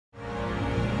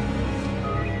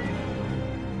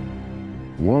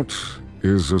What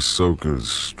is Ahsoka's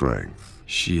strength?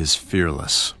 She is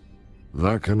fearless.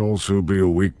 That can also be a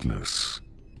weakness.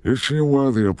 Is she a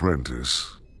worthy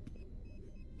apprentice?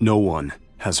 No one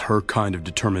has her kind of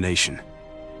determination.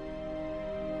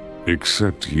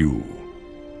 Except you.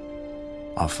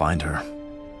 I'll find her.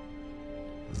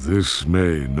 This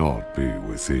may not be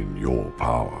within your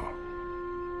power.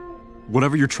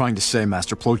 Whatever you're trying to say,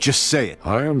 Master Plo, just say it.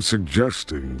 I am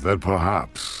suggesting that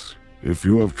perhaps, if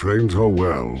you have trained her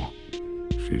well,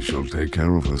 she shall take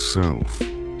care of herself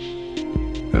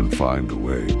and find a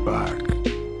way back.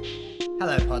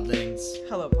 Hello, Podlings.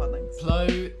 Hello, Podlings.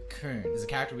 Plo Koon is a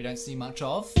character we don't see much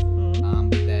of.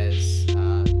 But there's, I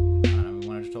don't know, we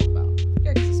wanted to talk about.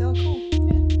 Yeah, because he's hella cool.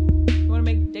 Yeah. You want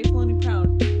to make Dave Filoni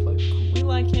proud. Plo Koon. We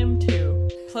like him too.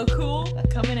 Plo Cool,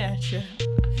 coming at you.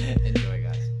 Enjoy,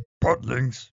 guys.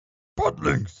 Podlings.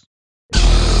 Podlings.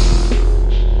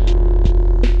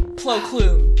 Plo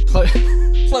Kloon. Plo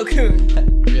Plo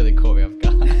Koon. really caught me off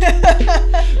guard.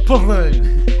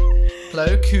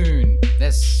 Plo Koon.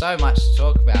 There's so much to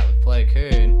talk about with Plo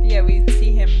Koon. Yeah, we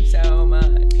see him so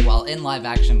much. Well, in live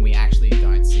action, we actually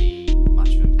don't see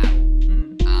much of him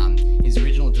at all. His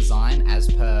original design,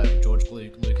 as per George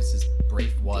Lucas's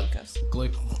brief, was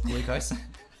glucose.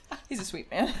 He's a sweet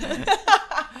man.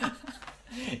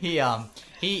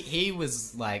 He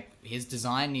was like, his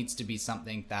design needs to be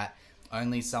something that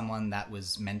only someone that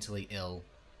was mentally ill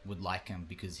would like him,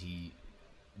 because he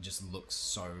just looks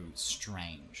so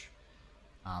strange.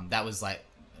 That was like,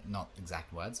 not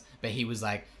exact words, but he was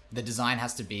like, the design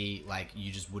has to be like, you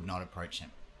just would not approach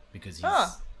him, because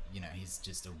he's, he's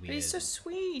just a weird... But he's so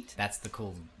sweet. That's the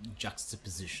cool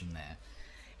juxtaposition there.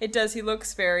 It does. He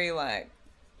looks very like,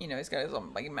 he's got his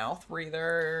own like mouth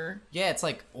breather. Yeah, it's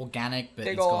like organic, but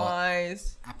Big it's ol' got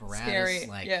eyes. apparatus. Scary.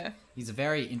 Like, yeah. He's a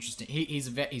very interesting... He's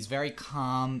very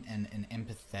calm and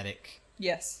empathetic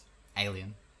Yes.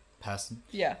 alien person.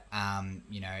 Yeah.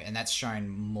 And that's shown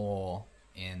more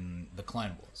in the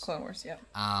Clone Wars. Clone Wars, yeah.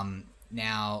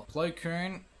 Now, Plo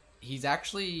Koon, he's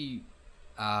actually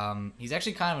kind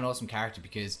of an awesome character,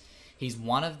 because he's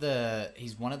one of the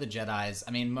Jedis.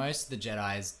 I mean, most of the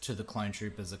Jedis to the clone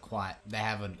troopers they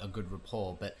have a good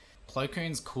rapport, but Plo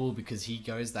Koon's cool because he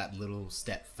goes that little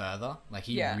step further. Like,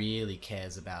 he really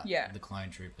cares about the clone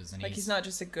troopers, and like he's not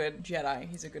just a good Jedi,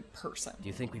 he's a good person. Do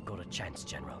you think we've got a chance,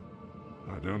 General?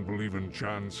 I don't believe in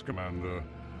chance, Commander.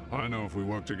 I know if we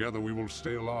work together, we will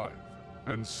stay alive.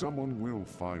 And someone will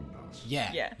find us.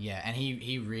 Yeah. And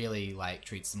he really, like,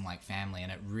 treats them like family,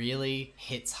 and it really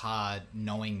hits hard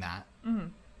knowing that,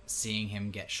 seeing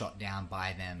him get shot down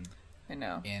by them. I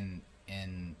know. In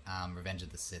Revenge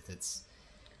of the Sith,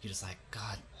 you're just like,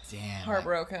 God damn.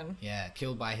 Heartbroken. Like,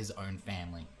 killed by his own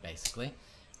family, basically.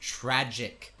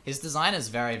 Tragic. His design is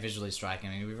very visually striking.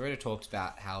 I mean, we've already talked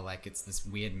about how, like, it's this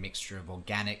weird mixture of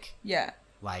organic,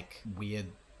 like, weird,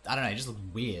 I don't know, it just looks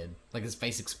weird. Like, his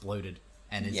face exploded,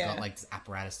 and he's got, like, this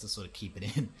apparatus to sort of keep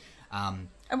it in.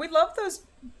 And we love those.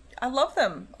 I love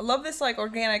them. I love this, like,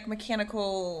 organic,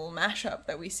 mechanical mashup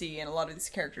that we see in a lot of these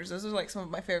characters. Those are, like, some of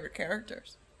my favorite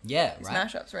characters. Yeah, these right?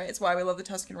 mashups, right? It's why we love the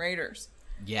Tusken Raiders.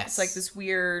 Yes. It's like this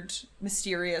weird,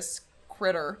 mysterious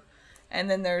critter. And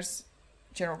then there's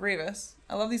General Grievous.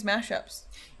 I love these mashups.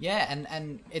 Yeah,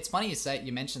 and it's funny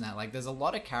you mention that. Like, there's a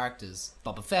lot of characters,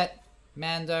 Boba Fett,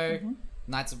 Mando,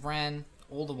 Knights of Ren,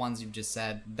 all the ones you've just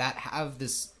said, that have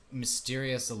this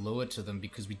mysterious allure to them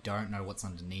because we don't know what's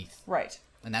underneath. Right.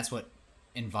 And that's what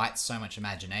invites so much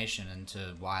imagination into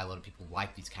why a lot of people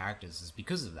like these characters, is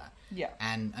because of that. Yeah.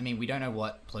 And, I mean, we don't know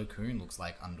what Plo Koon looks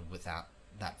like without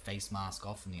that face mask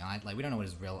off and the eye. Like, we don't know what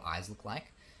his real eyes look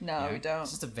like. No, we don't.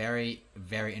 It's just a very,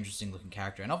 very interesting looking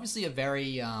character, and obviously a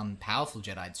very powerful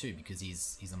Jedi too, because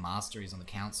he's a master. He's on the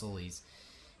council. He's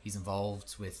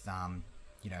involved with a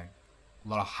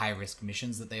lot of high risk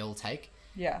missions that they all take.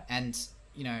 Yeah. And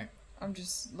I'm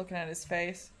just looking at his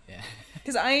face. Yeah.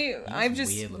 Because I've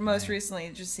just most man.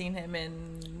 recently just seen him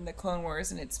in the Clone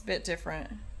Wars, and it's a bit different.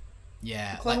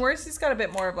 Yeah. The Clone Wars, he's got a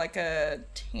bit more of like a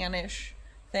tannish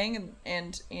thing,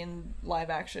 and in live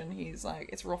action he's like,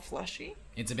 it's real fleshy.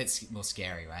 It's a bit more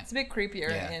scary, right? It's a bit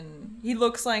creepier, and he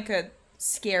looks like a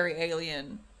scary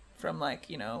alien from, like,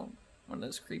 one of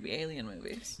those creepy alien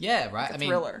movies. Yeah, right. Like a I mean,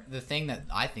 thriller. the thing that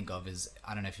I think of is,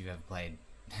 I don't know if you've ever played.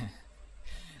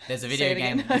 There's a video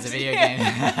game. There's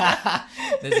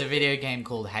a video game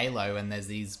called Halo, and there's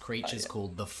these creatures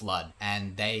called the Flood,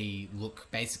 and they look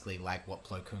basically like what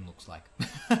Plo Koon looks like,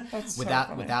 That's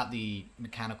without the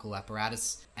mechanical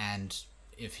apparatus. And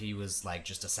if he was like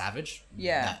just a savage,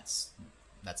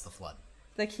 that's the Flood.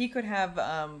 Like, he could have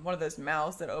one of those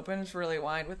mouths that opens really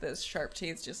wide with those sharp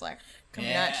teeth just, like,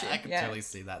 coming at you. I can totally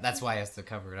see that. That's why he has to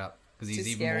cover it up. Because he's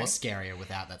Too even more scarier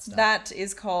without that stuff. That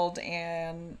is called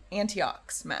an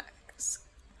Antiox Max.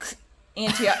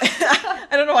 Antiox. I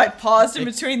don't know why I paused in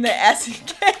between the S and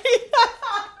K.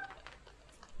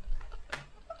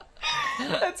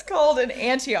 That's called an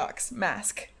Antiox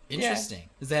mask. Interesting.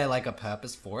 Is there like a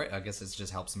purpose for it? I guess it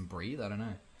just helps him breathe. I don't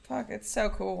know. Fuck, it's so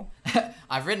cool.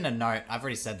 I've written a note. I've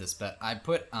already said this, but I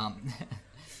put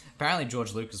apparently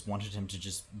George Lucas wanted him to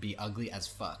just be ugly as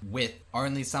fuck, with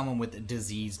only someone with a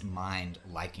diseased mind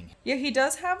liking him. Yeah, he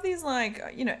does have these, like,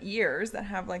 ears that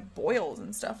have, like, boils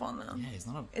and stuff on them. Yeah, he's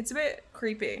not a It's a bit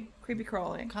creepy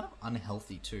crawly. kind of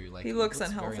unhealthy too. Like He looks very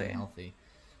unhealthy. unhealthy.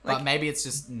 Like- But maybe it's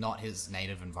just not his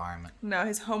native environment. No,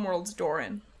 his homeworld's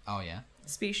Doran. Oh yeah.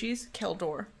 Species,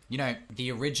 Keldor. You know,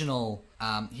 the original,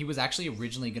 he was actually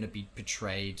originally going to be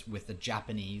portrayed with a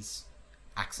Japanese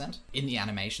accent in the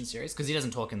animation series, because he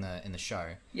doesn't talk in the show.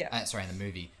 Yeah. Sorry, in the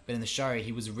movie. But in the show,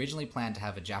 he was originally planned to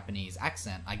have a Japanese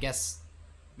accent. I guess,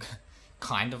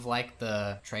 kind of like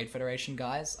the Trade Federation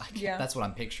guys. Yeah. That's what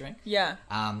I'm picturing. Yeah.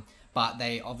 But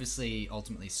they obviously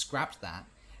ultimately scrapped that.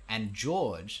 And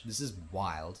George, this is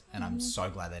wild, and I'm so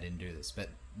glad they didn't do this, but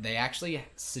they actually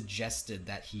suggested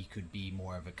that he could be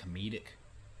more of a comedic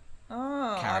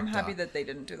Oh, I'm character. happy that they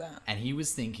didn't do that. And he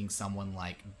was thinking someone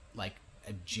like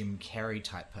a Jim Carrey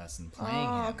type person playing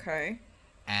Oh, him. okay.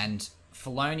 And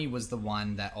Filoni was the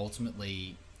one that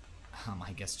ultimately,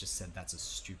 I guess, just said that's a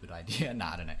stupid idea. No,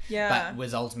 I don't know. Yeah. But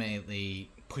was ultimately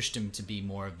pushed him to be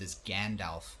more of this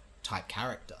Gandalf type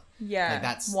character. Yeah, Like,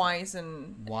 that's wise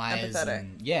and empathetic.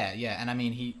 And, yeah. And I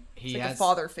mean, he It's like has a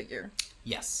father figure.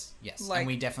 Yes. Like- And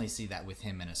we definitely see that with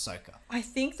him in Ahsoka. I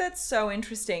think that's so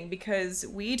interesting because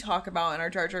we talk about in our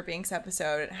Jar Jar Binks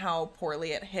episode how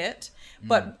poorly it hit.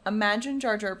 But imagine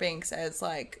Jar Jar Binks as,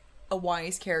 like, a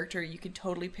wise character. You could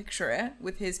totally picture it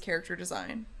with his character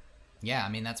design. Yeah, I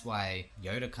mean, that's why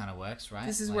Yoda kind of works, right?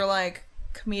 This is where, like,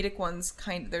 comedic ones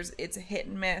it's a hit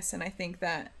and miss. And I think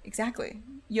that, exactly,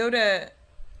 Yoda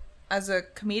as a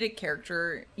comedic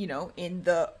character, in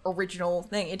the original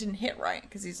thing, it didn't hit right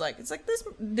because it's like this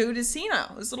dude is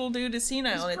senile. This little dude is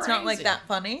senile, and it's not like crazy. that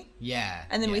funny. Yeah.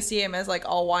 And then yeah. we see him as, like,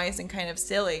 all wise and kind of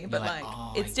silly, but You're like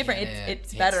oh, it's I different. get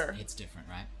It's better. It's different,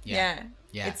 right? Yeah.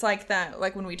 Yeah. It's like that.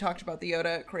 Like when we talked about the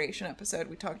Yoda creation episode,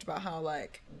 we talked about how,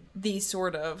 like, these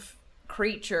sort of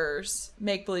creatures,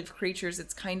 make believe creatures,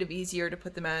 it's kind of easier to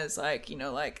put them as, like,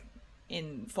 like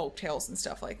in folk tales and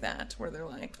stuff like that, where they're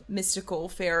like mystical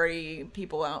fairy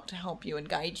people out to help you and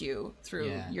guide you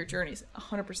through your journeys.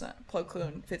 100%. Plo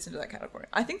Koon fits into that category.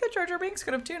 I think that Jar Jar Binks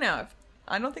could have too now.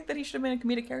 I don't think that he should have been a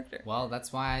comedic character. Well,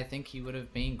 that's why I think he would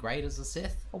have been great as a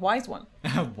Sith. A wise one.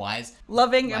 Wise.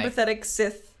 Loving, Like- empathetic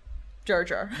Sith Jar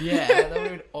Jar. Yeah, that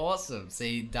would be awesome.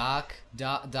 See, Darth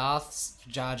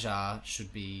Jar Jar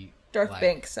should be... Darth like,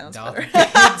 Binks sounds Darth better.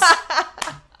 Binks.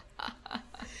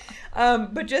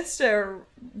 But just to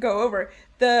go over,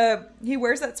 he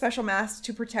wears that special mask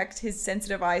to protect his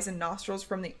sensitive eyes and nostrils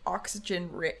from the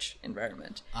oxygen-rich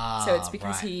environment. So it's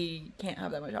because right. he can't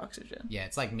have that much oxygen. Yeah,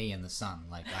 it's like me in the sun.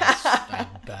 Like, I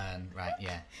burn, right?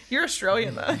 Yeah. You're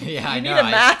Australian, though. Yeah, I you know. need a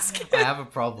mask. I have a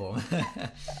problem.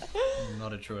 I'm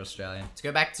not a true Australian. To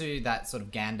go back to that sort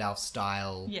of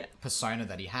Gandalf-style persona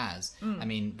that he has, I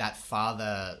mean, that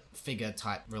father figure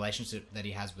type relationship that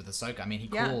he has with Ahsoka. I mean, he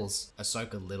calls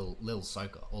Ahsoka Little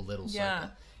Ahsoka or Little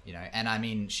Ahsoka. And I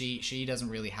mean, she doesn't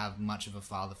really have much of a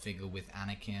father figure with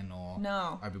Anakin or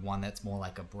Obi-Wan. That's more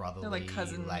like a brotherly, They're like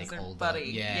cousins or older,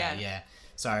 buddy. Yeah.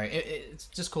 So it's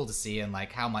just cool to see and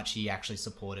like how much he actually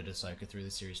supported Ahsoka through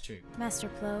the series too. Master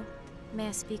Plo, may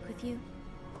I speak with you?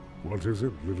 What is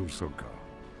it, little Sokka?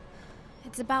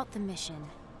 It's about the mission.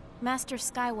 Master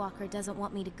Skywalker doesn't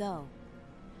want me to go.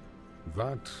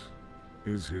 That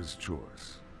is his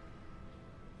choice.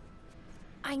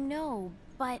 I know,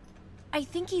 but I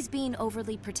think he's being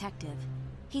overly protective.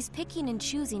 He's picking and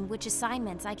choosing which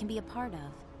assignments I can be a part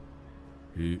of.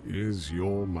 He is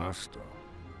your master.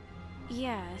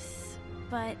 Yes,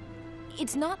 but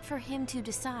it's not for him to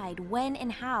decide when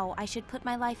and how I should put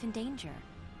my life in danger.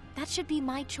 That should be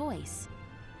my choice.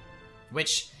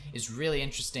 Which is really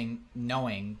interesting,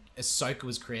 knowing Ahsoka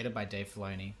was created by Dave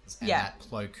Filoni, and that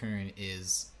Plo Koon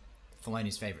is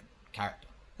Filoni's favorite character.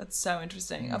 That's so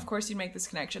interesting. Of course, you make this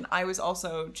connection. I was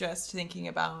also just thinking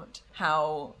about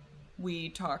how we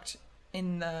talked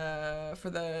for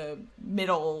the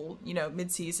middle,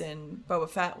 mid-season Boba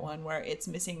Fett one, where it's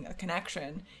missing a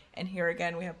connection, and here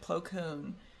again we have Plo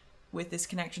Koon with this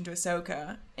connection to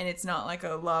Ahsoka, and it's not like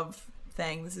a love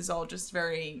thing. This is all just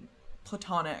very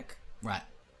platonic. Right.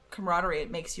 camaraderie. It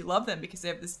makes you love them because they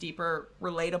have this deeper,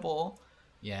 relatable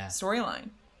storyline.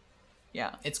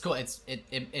 Yeah, it's cool. It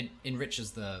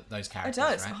enriches those characters. It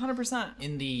does, right? 100%.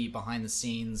 In the behind the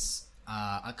scenes,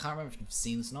 I can't remember if you've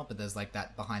seen this or not, but there's like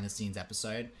that behind the scenes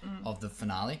episode of the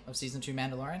finale of season 2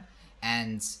 Mandalorian,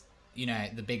 and you know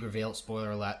the big reveal.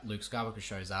 Spoiler alert: Luke Skywalker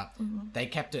shows up. They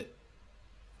kept it.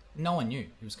 No one knew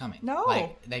he was coming. No,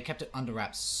 like they kept it under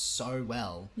wraps so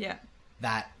well. Yeah.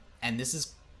 That, and this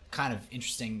is kind of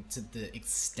interesting to the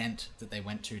extent that they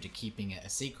went to keeping it a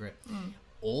secret.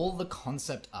 All the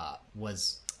concept art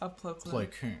was of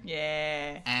Plo Koon.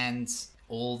 Yeah. And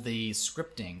all the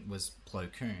scripting was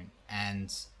Plo Koon.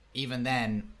 And even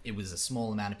then, it was a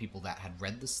small amount of people that had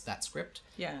read that script.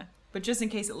 Yeah. But just in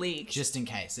case it leaked. Just in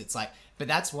case. It's like, but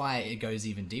that's why it goes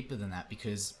even deeper than that,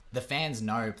 because the fans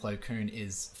know Plo Koon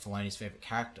is Filoni's favorite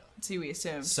character. So we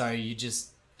assume. So you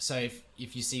just, so if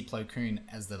you see Plo Koon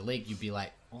as the leak, you'd be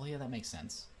like, oh yeah, that makes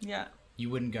sense. Yeah. You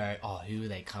wouldn't go, oh, who are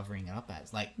they covering it up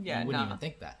as? Like, you wouldn't even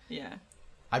think that. Yeah.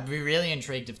 I'd be really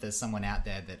intrigued if there's someone out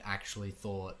there that actually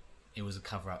thought it was a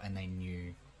cover-up and they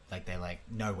knew, like, they're like,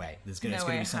 no way, it's going to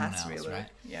be someone else, right?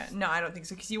 Yeah, no, I don't think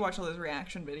so, because you watch all those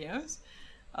reaction videos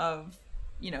of,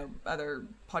 you know, other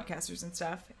podcasters and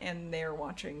stuff, and they're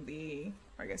watching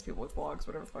or I guess people with vlogs,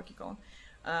 whatever the fuck you call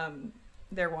them,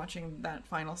 they're watching that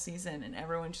final season, and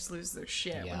everyone just loses their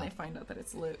shit when they find out that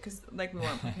it's Luke, because, like, we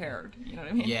weren't prepared, you know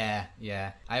what I mean?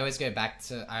 Yeah. I always go back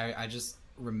to, I just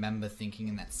remember thinking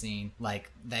in that scene,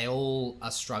 like, they all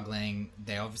are struggling,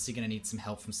 they're obviously going to need some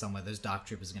help from somewhere, those Dark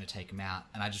Troopers are going to take them out,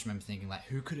 and I just remember thinking, like,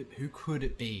 who could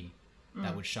it be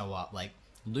that would show up? Like,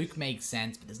 Luke makes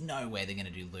sense, but there's no way they're going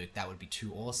to do Luke. That would be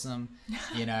too awesome,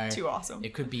 you know? Too awesome.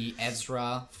 It could be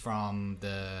Ezra from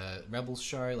the Rebels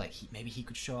show, like, maybe he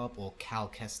could show up, or Cal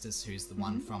Kestis, who's the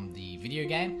one from the video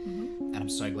game, and I'm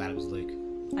so glad it was Luke.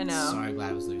 I know. So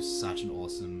glad it was Luke.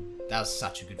 That was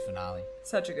such a good finale.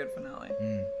 Such a good finale.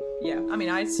 Yeah, I mean,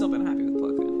 I've still been happy with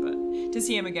Plo Koon, but to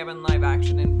see him again in live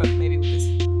action, but maybe with this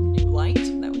new light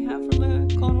that we have from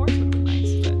the Clone Wars would have been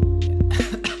nice, but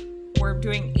we're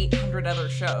doing 800 other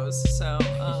shows, so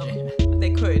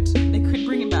they could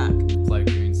bring him back. Plo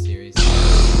Koon series.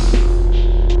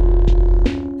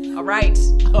 All right.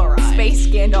 Space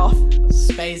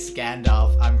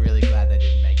Gandalf. I'm really glad they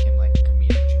didn't make him like a comedic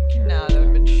Jim Carrey. No, that would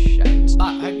have been shite. But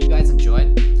I hope you guys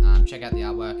enjoyed. Check out the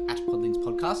artwork at Podlings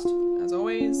Podcast. As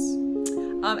always.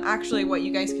 Actually, what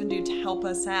you guys can do to help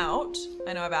us out,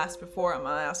 I know I've asked before, I'm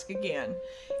gonna ask again.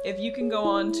 If you can go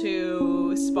on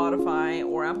to Spotify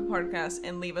or Apple Podcasts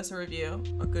and leave us a review,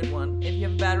 a good one. If you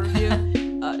have a bad review,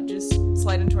 just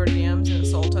slide into our DMs and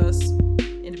assault us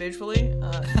individually.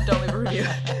 Don't leave a review.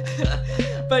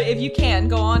 But if you can,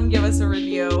 go on and give us a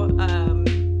review.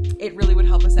 It really would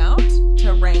help us out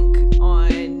to rank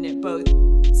on both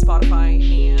Spotify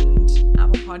and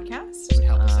Apple Podcasts. It would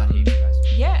help us out heaps, guys.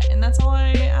 Yeah, and that's all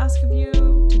I ask of you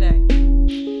today.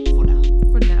 For now.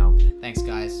 For now. Thanks,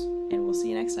 guys. And we'll see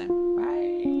you next time.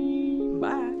 Bye.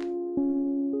 Bye.